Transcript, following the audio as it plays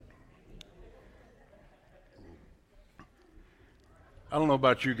I don't know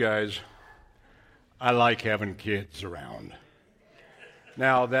about you guys. I like having kids around.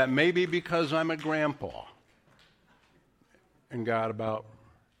 Now, that may be because I'm a grandpa and got about,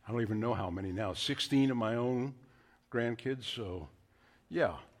 I don't even know how many now, 16 of my own grandkids. So,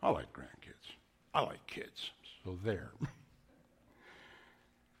 yeah, I like grandkids. I like kids. So there.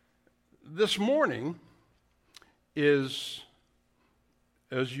 This morning is,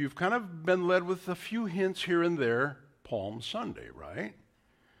 as you've kind of been led with a few hints here and there, Palm Sunday, right?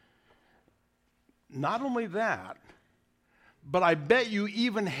 Not only that, but I bet you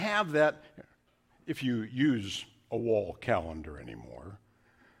even have that, if you use a wall calendar anymore,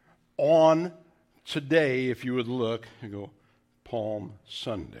 on today, if you would look and go, Palm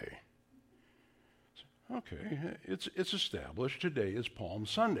Sunday. Okay, it's established. Today is Palm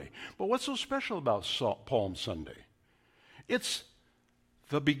Sunday. But what's so special about Palm Sunday? It's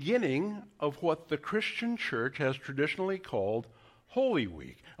the beginning of what the Christian church has traditionally called Holy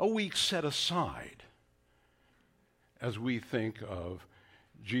Week, a week set aside as we think of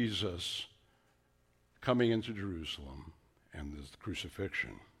Jesus coming into Jerusalem and the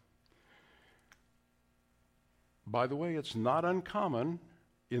crucifixion. By the way, it's not uncommon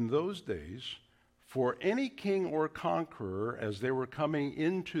in those days for any king or conqueror, as they were coming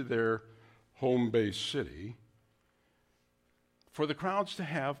into their home base city, for the crowds to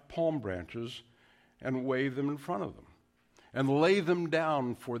have palm branches and wave them in front of them and lay them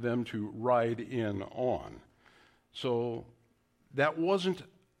down for them to ride in on. So that wasn't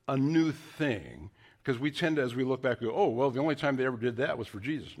a new thing, because we tend to, as we look back, go, oh, well, the only time they ever did that was for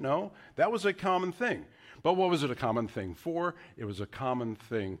Jesus. No, that was a common thing. But what was it a common thing for? It was a common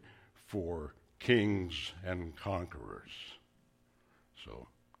thing for kings and conquerors. So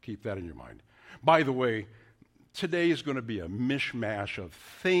keep that in your mind. By the way, today is going to be a mishmash of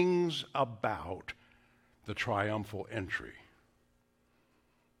things about the triumphal entry.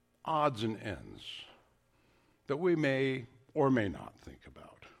 Odds and ends that we may or may not think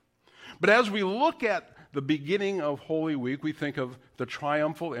about. But as we look at the beginning of Holy Week, we think of the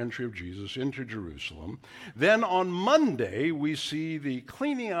triumphal entry of Jesus into Jerusalem. Then on Monday, we see the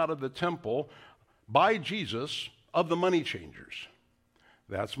cleaning out of the temple by Jesus of the money changers.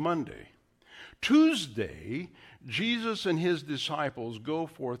 That's Monday. Tuesday, Jesus and his disciples go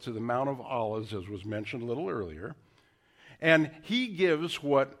forth to the Mount of Olives, as was mentioned a little earlier, and he gives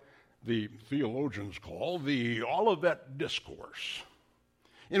what the theologians call the Olivet Discourse,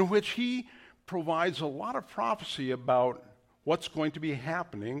 in which he provides a lot of prophecy about what's going to be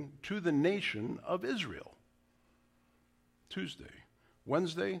happening to the nation of Israel. Tuesday.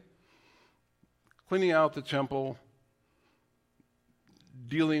 Wednesday, cleaning out the temple,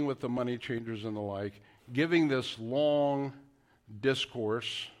 dealing with the money changers and the like, giving this long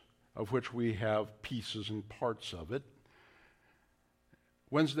discourse of which we have pieces and parts of it.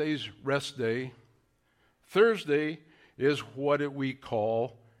 Wednesday's rest day. Thursday is what we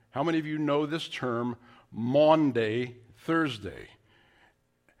call, how many of you know this term, Maundy Thursday?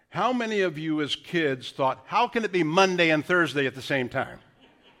 How many of you as kids thought, how can it be Monday and Thursday at the same time?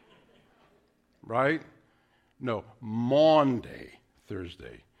 Right? No, Maundy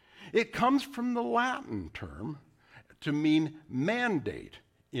Thursday. It comes from the Latin term to mean mandate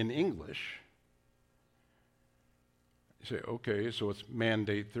in English. You say, okay, so it's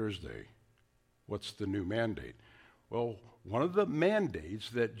Mandate Thursday. What's the new mandate? Well, one of the mandates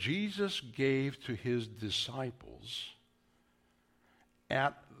that Jesus gave to his disciples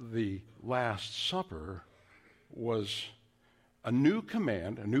at the Last Supper was a new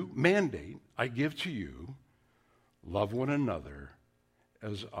command, a new mandate I give to you: love one another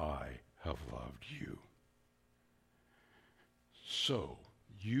as I have loved you. So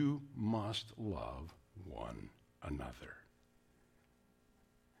you must love one another.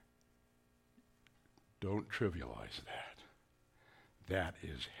 Don't trivialize that. That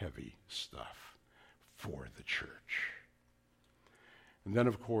is heavy stuff for the church. And then,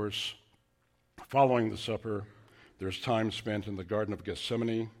 of course, following the supper, there's time spent in the Garden of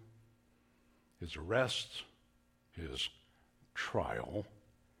Gethsemane, his arrest, his trial,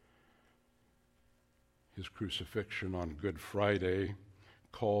 his crucifixion on Good Friday,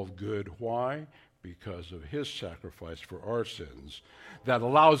 called good. Why? Because of his sacrifice for our sins that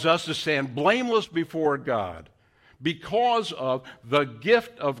allows us to stand blameless before God because of the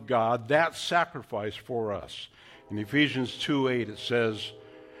gift of God, that sacrifice for us. In Ephesians 2:8 it says,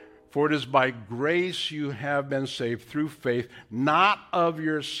 for it is by grace you have been saved through faith, not of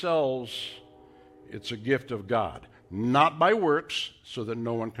yourselves. It's a gift of God, not by works, so that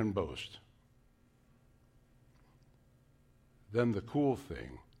no one can boast. Then the cool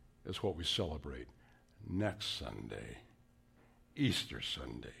thing is what we celebrate next Sunday, Easter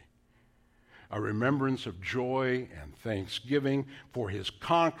Sunday, a remembrance of joy and thanksgiving for his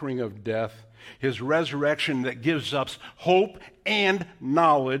conquering of death, his resurrection that gives us hope and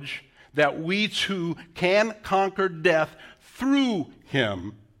knowledge that we too can conquer death through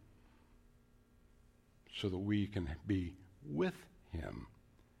him so that we can be with him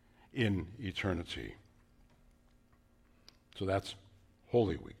in eternity. So that's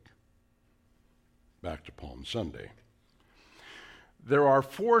Holy Week. Back to Palm Sunday. There are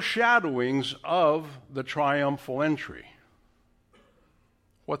foreshadowings of the triumphal entry.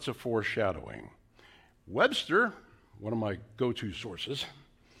 What's a foreshadowing? Webster, one of my go-to sources,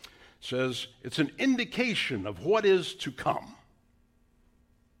 says it's an indication of what is to come.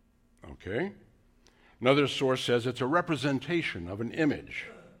 Okay? Another source says it's a representation of an image.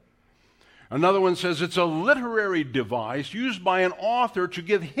 Another one says it's a literary device used by an author to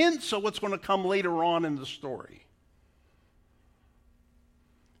give hints of what's going to come later on in the story.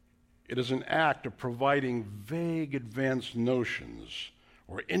 It is an act of providing vague advanced notions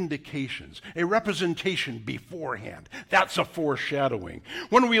or indications, a representation beforehand. That's a foreshadowing.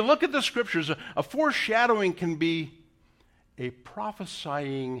 When we look at the scriptures, a foreshadowing can be a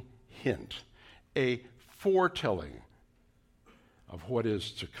prophesying hint, a foretelling of what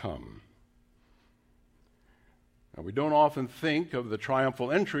is to come. Now, we don't often think of the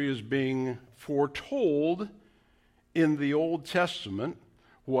triumphal entry as being foretold in the Old Testament,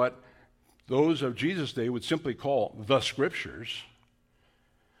 what those of Jesus' day would simply call the scriptures.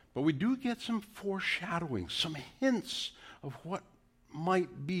 But we do get some foreshadowing, some hints of what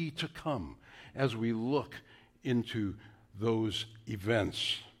might be to come as we look into those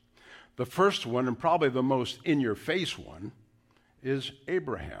events. The first one, and probably the most in-your-face one, is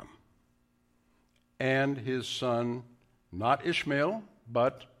Abraham and his son, not Ishmael,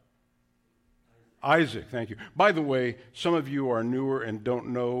 but Isaac. Thank you. By the way, some of you are newer and don't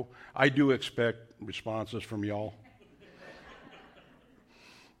know. I do expect responses from y'all.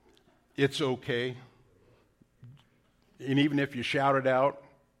 It's okay. And even if you shout it out,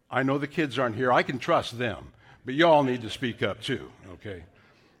 I know the kids aren't here. I can trust them. But y'all need to speak up too, okay?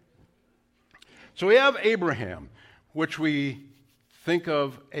 So we have Abraham, which we think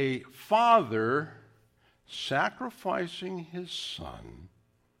of a father sacrificing his son.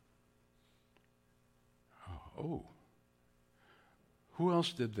 Oh, who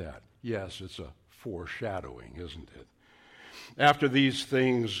else did that? Yes, it's a foreshadowing, isn't it? After these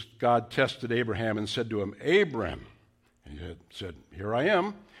things, God tested Abraham and said to him, Abram, and he said, here I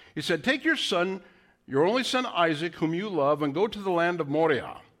am. He said, take your son, your only son Isaac, whom you love, and go to the land of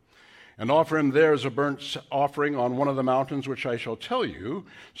Moriah, and offer him there as a burnt offering on one of the mountains which I shall tell you.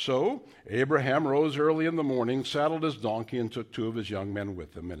 So Abraham rose early in the morning, saddled his donkey, and took 2 of his young men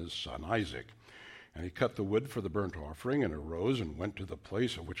with him and his son Isaac. And he cut the wood for the burnt offering and arose and went to the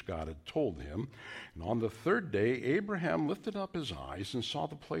place of which God had told him. And on the 3rd day, Abraham lifted up his eyes and saw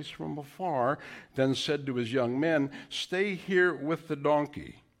the place from afar, then said to his young men, stay here with the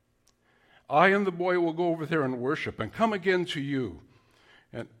donkey. I and the boy will go over there and worship and come again to you.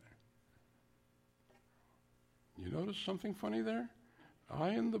 And you notice something funny there? I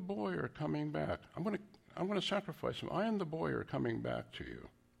and the boy are coming back. I'm going to sacrifice him. I and the boy are coming back to you.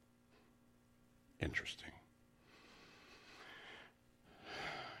 Interesting.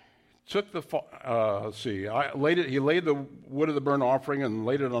 Took the he laid the wood of the burnt offering and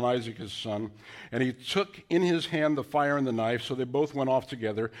laid it on Isaac his son, and he took in his hand the fire and the knife, so they both went off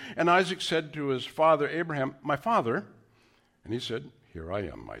together. And Isaac said to his father Abraham, my father, and he said, here I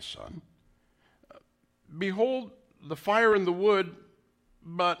am, my son. Behold the fire and the wood,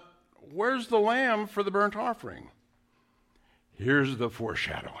 but where's the lamb for the burnt offering? Here's the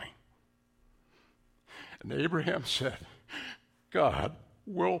foreshadowing. And Abraham said, God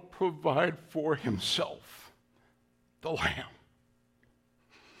will provide for himself the lamb.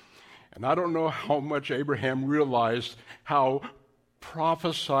 And I don't know how much Abraham realized how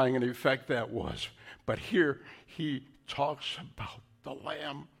prophesying an effect that was. But here he talks about the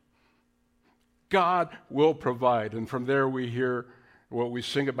lamb. God will provide. And from there we hear what we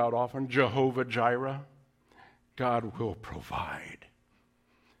sing about often, Jehovah Jireh. God will provide.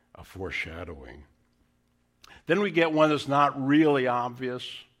 A foreshadowing. Then we get one that's not really obvious.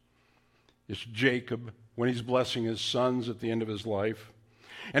 It's Jacob when he's blessing his sons at the end of his life.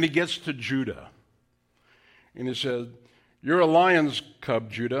 And he gets to Judah. And he said, you're a lion's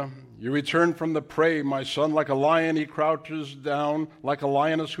cub, Judah. You return from the prey, my son. Like a lion he crouches down. Like a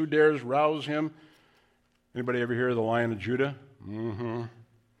lioness who dares rouse him. Anybody ever hear of the Lion of Judah? Mm-hmm.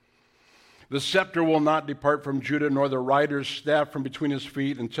 The scepter will not depart from Judah, nor the rider's staff from between his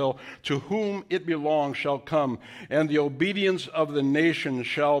feet, until to whom it belongs shall come, and the obedience of the nation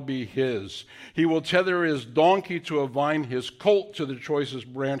shall be his. He will tether his donkey to a vine, his colt to the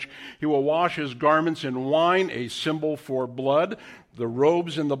choicest branch. He will wash his garments in wine, a symbol for blood, the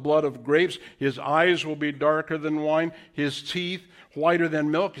robes in the blood of grapes. His eyes will be darker than wine, his teeth whiter than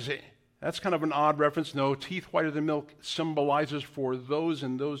milk. You say, that's kind of an odd reference. No, teeth whiter than milk symbolizes for those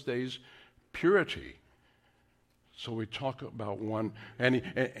in those days purity. So we talk about one, and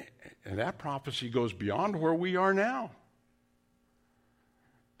that prophecy goes beyond where we are now.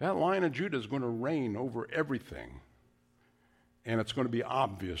 That Lion of Judah is going to reign over everything, and it's going to be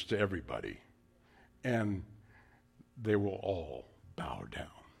obvious to everybody, and they will all bow down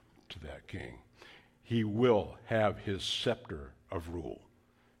to that king. He will have his scepter of rule.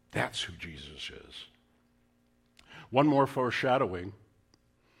 That's who Jesus is. One more foreshadowing.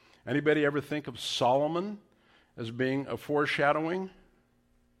 Anybody ever think of Solomon as being a foreshadowing?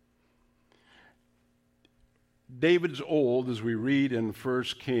 David's old, as we read in 1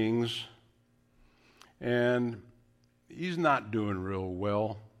 Kings, and he's not doing real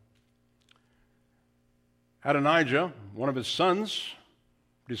well. Adonijah, one of his sons,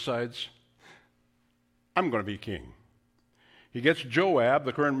 decides, I'm going to be king. He gets Joab,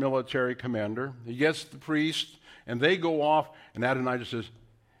 the current military commander. He gets the priest, and they go off, and Adonijah says,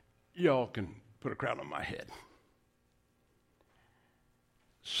 y'all can put a crown on my head.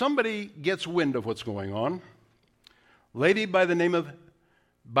 Somebody gets wind of what's going on. Lady by the name of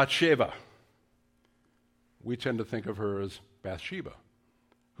Bathsheba. We tend to think of her as Bathsheba.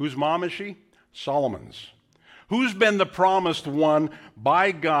 Whose mom is she? Solomon's. Who's been the promised one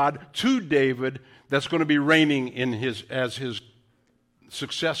by God to David that's going to be reigning as his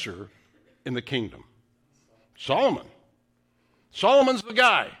successor in the kingdom? Solomon. Solomon's the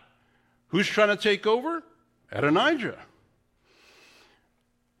guy. Who's trying to take over? Adonijah.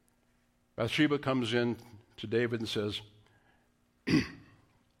 Bathsheba comes in to David and says, did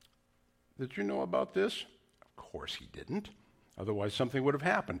you know about this? Of course he didn't. Otherwise something would have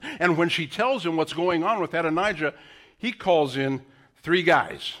happened. And when she tells him what's going on with Adonijah, he calls in 3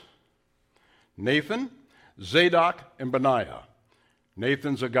 guys. Nathan, Zadok, and Benaiah.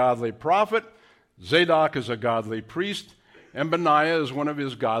 Nathan's a godly prophet. Zadok is a godly priest. And Benaiah is one of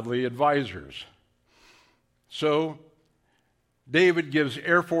his godly advisors. So David gives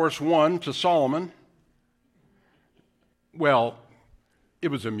Air Force One to Solomon. Well, it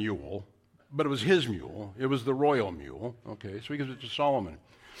was a mule, but it was his mule. It was the royal mule. Okay, so he gives it to Solomon.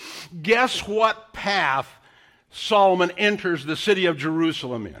 Guess what path Solomon enters the city of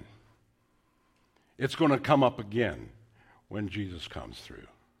Jerusalem in? It's going to come up again when Jesus comes through.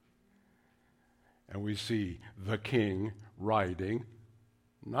 And we see the king riding,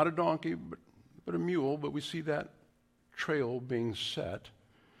 not a donkey, but a mule, but we see that trail being set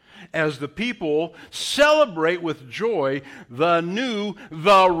as the people celebrate with joy the new,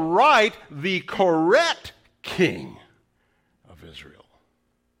 the right, the correct king of Israel.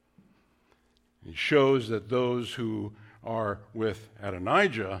 He shows that those who are with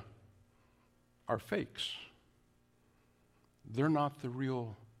Adonijah are fakes. They're not the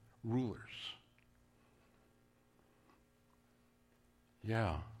real rulers.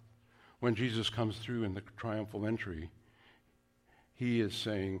 Yeah, when Jesus comes through in the triumphal entry, he is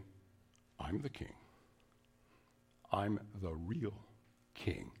saying, I'm the king. I'm the real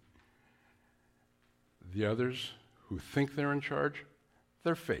king. The others who think they're in charge,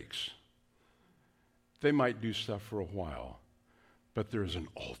 they're fakes. They might do stuff for a while, but there is an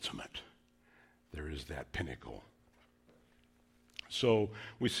ultimate. There is that pinnacle. So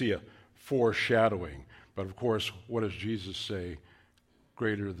we see a foreshadowing. But of course, what does Jesus say?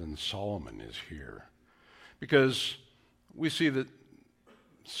 Greater than Solomon is here. Because we see that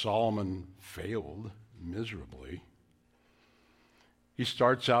Solomon failed miserably. He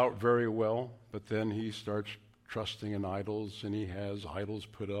starts out very well, but then he starts trusting in idols, and he has idols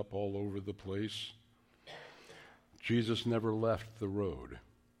put up all over the place. Jesus never left the road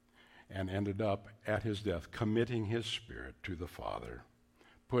and ended up at his death committing his spirit to the Father,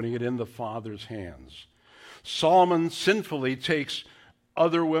 putting it in the Father's hands. Solomon sinfully takes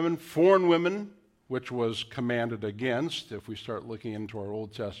other women, foreign women, which was commanded against, if we start looking into our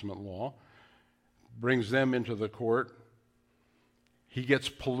Old Testament law, brings them into the court. He gets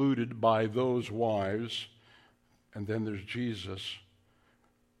polluted by those wives. And then there's Jesus,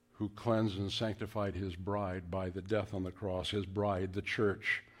 who cleansed and sanctified his bride by the death on the cross, his bride, the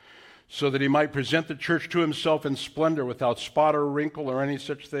church. so that he might present the church to himself in splendor, without spot or wrinkle or any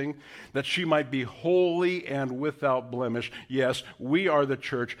such thing, that she might be holy and without blemish. Yes, we are the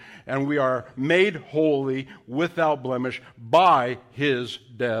church, and we are made holy without blemish by his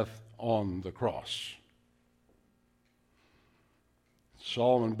death on the cross.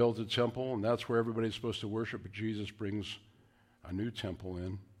 Solomon built a temple, and that's where everybody's supposed to worship, but Jesus brings a new temple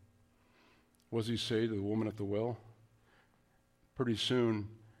in. What does he say to the woman at the well? Pretty soon,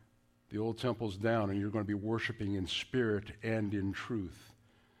 the old temple's down, and you're going to be worshiping in spirit and in truth.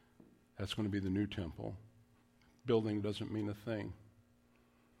 That's going to be the new temple. Building doesn't mean a thing.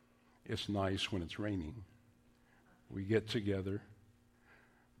 It's nice when it's raining. We get together,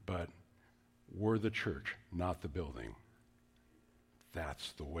 but we're the church, not the building.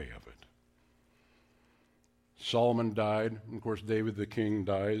 That's the way of it. Solomon died. Of course, David the king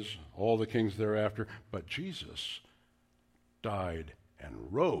dies. All the kings thereafter. But Jesus died and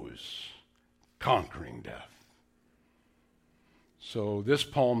rose, conquering death. So this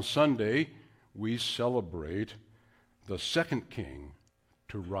Palm Sunday, we celebrate the second king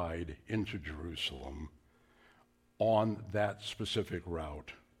to ride into Jerusalem on that specific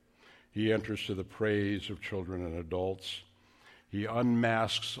route. He enters to the praise of children and adults. He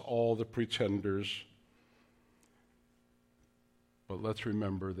unmasks all the pretenders. But let's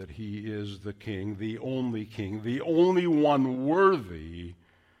remember that he is the king, the only one worthy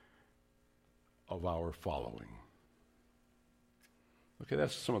of our following. Okay,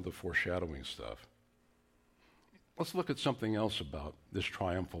 that's some of the foreshadowing stuff. Let's look at something else about this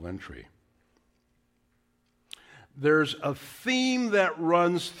triumphal entry. There's a theme that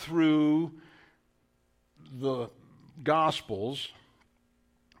runs through the Gospels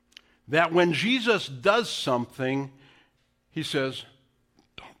that when Jesus does something, he says,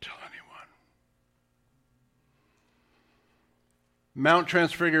 don't tell anyone. Mount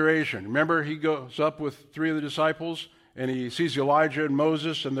Transfiguration. Remember, he goes up with 3 of the disciples, and he sees Elijah and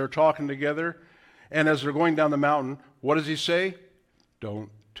Moses, and they're talking together. And as they're going down the mountain, what does he say? Don't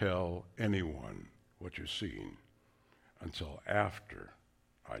tell anyone what you're seeing until after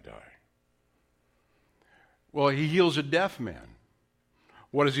I die. Well, he heals a deaf man.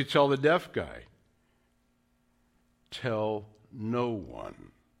 What does he tell the deaf guy? Tell no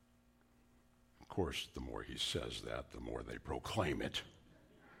one. Of course, the more he says that, the more they proclaim it.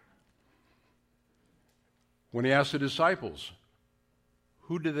 When he asked the disciples,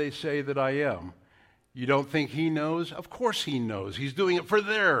 who do they say that I am? You don't think he knows? Of course he knows. He's doing it for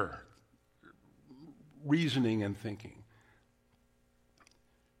their reasoning and thinking.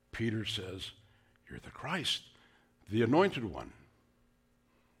 Peter says, you're the Christ, the anointed one.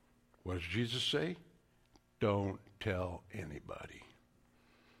 What does Jesus say? Don't tell anybody.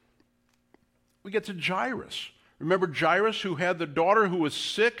 We get to Jairus. Remember Jairus, who had the daughter who was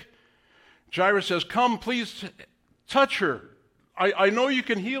sick? Jairus says, come, please touch her. I know you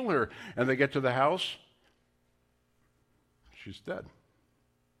can heal her. And they get to the house. She's dead.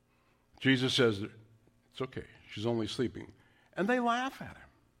 Jesus says, it's okay. She's only sleeping. And they laugh at him.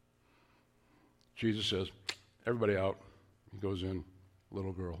 Jesus says, everybody out. He goes in,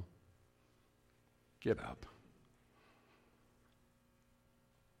 little girl, get up.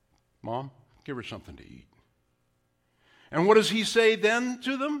 Mom, give her something to eat. And what does he say then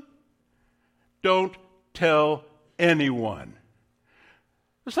to them? Don't tell anyone.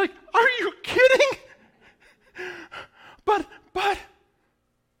 It's like, are you kidding? But.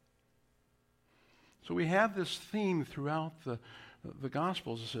 So we have this theme throughout the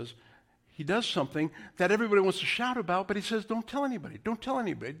Gospels. It says, he does something that everybody wants to shout about, but he says, don't tell anybody, don't tell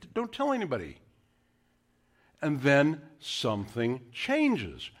anybody, don't tell anybody. And then something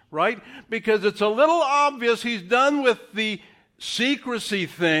changes, right? Because it's a little obvious he's done with the secrecy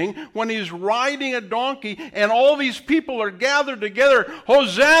thing when he's riding a donkey and all these people are gathered together.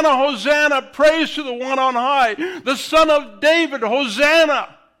 Hosanna, Hosanna, praise to the one on high, the Son of David,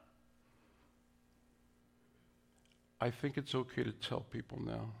 Hosanna. I think it's okay to tell people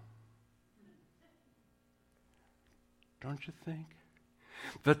now. Don't you think?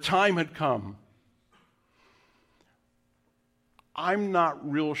 The time had come. I'm not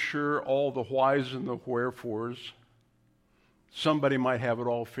real sure all the whys and the wherefores. Somebody might have it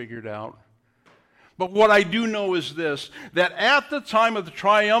all figured out. But what I do know is this, that at the time of the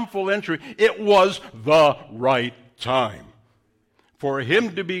triumphal entry, it was the right time for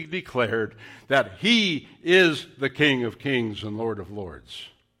him to be declared that he is the King of Kings and Lord of Lords.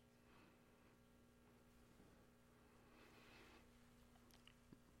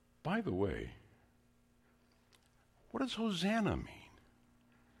 By the way, what does Hosanna mean?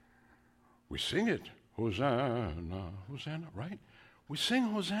 We sing it, Hosanna, Hosanna, right? We sing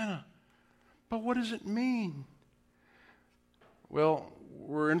Hosanna. But what does it mean? Well,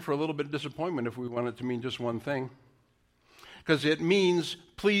 we're in for a little bit of disappointment if we want it to mean just one thing. Because it means,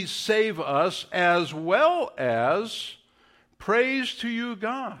 please save us, as well as praise to you,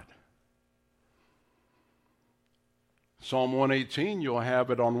 God. Psalm 118, you'll have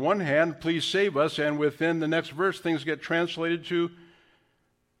it on one hand, please save us, and within the next verse, things get translated to,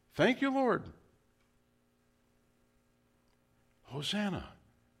 thank you, Lord. Hosanna,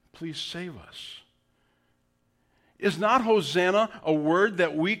 please save us. Is not Hosanna a word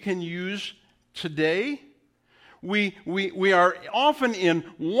that we can use today? We are often in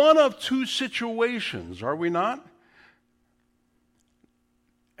one of two situations, are we not?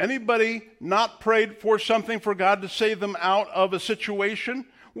 Anybody not prayed for something for God to save them out of a situation?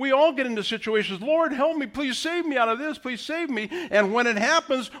 We all get into situations, Lord, help me, please save me out of this, please save me. And when it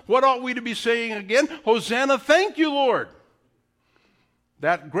happens, what ought we to be saying again? Hosanna, thank you, Lord.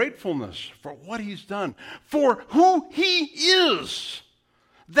 That gratefulness for what he's done, for who he is,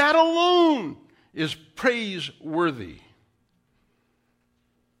 that alone is praiseworthy.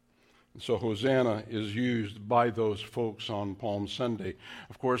 So Hosanna is used by those folks on Palm Sunday.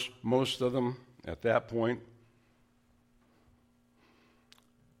 Of course, most of them at that point,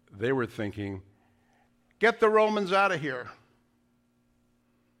 they were thinking, get the Romans out of here.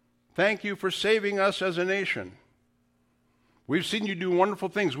 Thank you for saving us as a nation. We've seen you do wonderful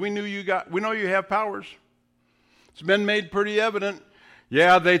things. We know you have powers. It's been made pretty evident.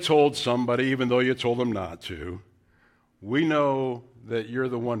 Yeah, they told somebody, even though you told them not to. We know that you're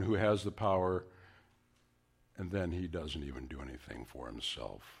the one who has the power, and then he doesn't even do anything for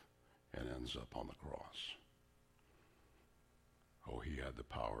himself and ends up on the cross. Oh, he had the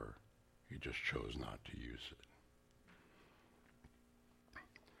power. He just chose not to use it.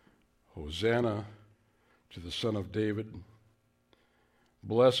 Hosanna to the Son of David.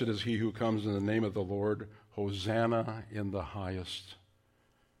 Blessed is he who comes in the name of the Lord. Hosanna in the highest.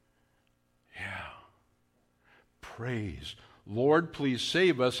 Yeah. Praise. Lord, please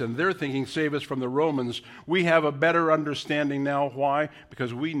save us. And they're thinking, save us from the Romans. We have a better understanding now. Why?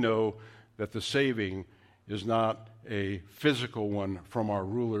 Because we know that the saving is not a physical one from our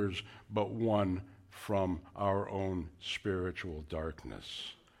rulers, but one from our own spiritual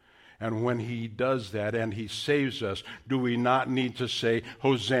darkness. And when he does that and he saves us, do we not need to say,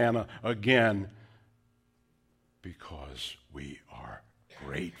 Hosanna again? Because we are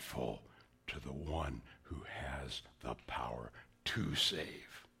grateful to the one who has the power to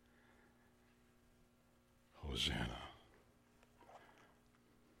save. Hosanna.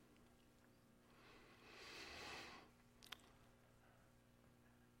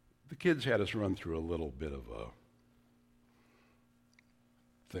 The kids had us run through a little bit of a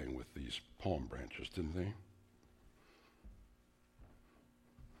thing with these palm branches, didn't they?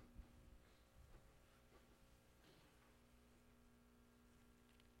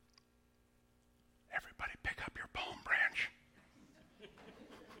 Everybody pick up your palm branch.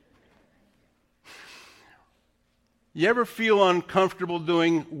 You ever feel uncomfortable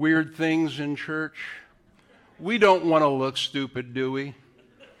doing weird things in church? We don't want to look stupid, do we?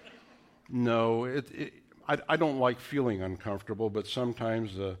 No, I don't like feeling uncomfortable, but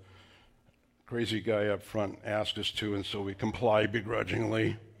sometimes the crazy guy up front asks us to, and so we comply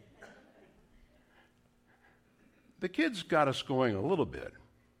begrudgingly. The kids got us going a little bit.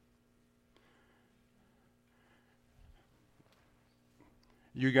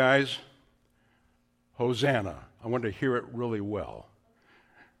 You guys, Hosanna. I want to hear it really well.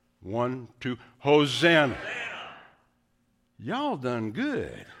 1, 2, Hosanna. Y'all done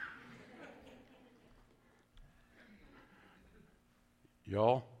good.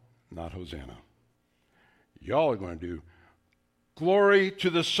 Y'all, not Hosanna. Y'all are going to do glory to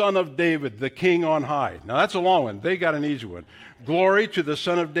the Son of David, the King on high. Now that's a long one. They got an easy one. Glory to the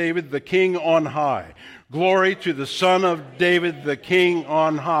Son of David, the King on high. Glory to the Son of David, the King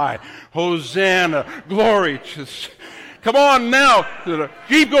on high. Hosanna. Glory to... Come on now.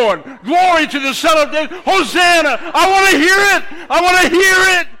 Keep going. Glory to the Son of David. Hosanna. I want to hear it. I want to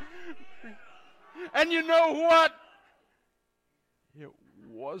hear it. And you know what? It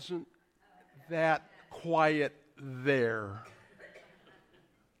wasn't that quiet there.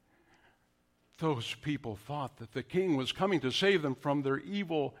 Those people thought that the king was coming to save them from their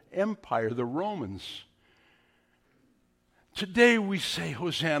evil empire, the Romans. Today we say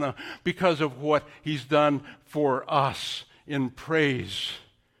Hosanna because of what he's done for us in praise.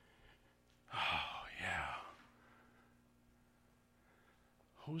 Oh, yeah.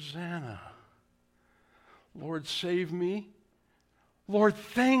 Hosanna. Lord, save me. Lord,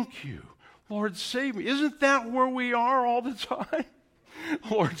 thank you. Lord, save me. Isn't that where we are all the time?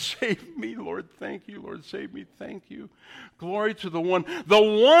 Lord, save me. Lord, thank you. Lord, save me. Thank you. Glory to the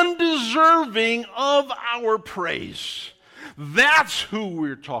one deserving of our praise. That's who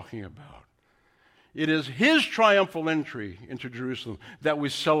we're talking about. It is his triumphal entry into Jerusalem that we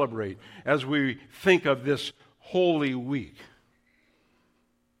celebrate as we think of this Holy Week.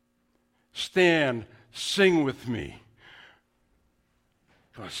 Stand, sing with me.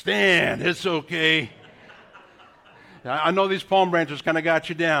 Come on, stand, it's okay. I know these palm branches kind of got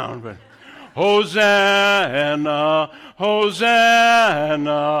you down, but Hosanna,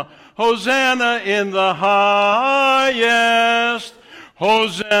 Hosanna, Hosanna in the highest.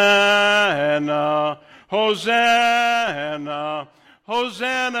 Hosanna, Hosanna,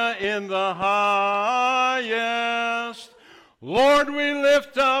 Hosanna in the highest. Lord, we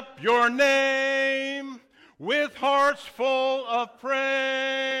lift up your name with hearts full of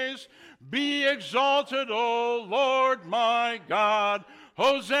praise. Be exalted, O Lord my God.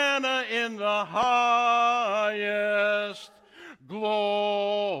 Hosanna in the highest.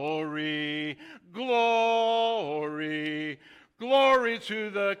 Glory, glory, glory to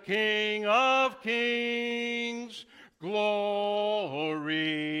the King of kings.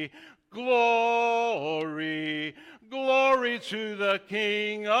 Glory, glory, glory to the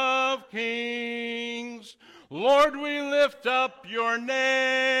King of kings. Lord, we lift up your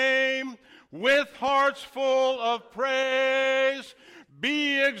name with hearts full of praise.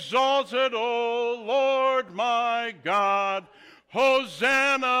 Be exalted, O Lord my God.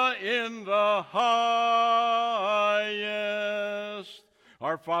 Hosanna in the highest.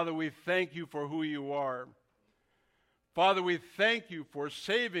 Our Father, we thank you for who you are. Father, we thank you for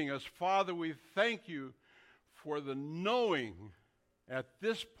saving us. Father, we thank you for the knowing at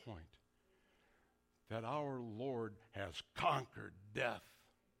this point that our Lord has conquered death,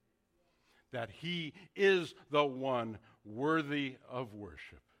 that he is the one worthy of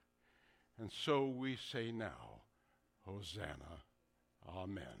worship. And so we say now, Hosanna,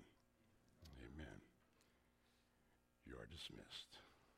 amen. Amen. You are dismissed.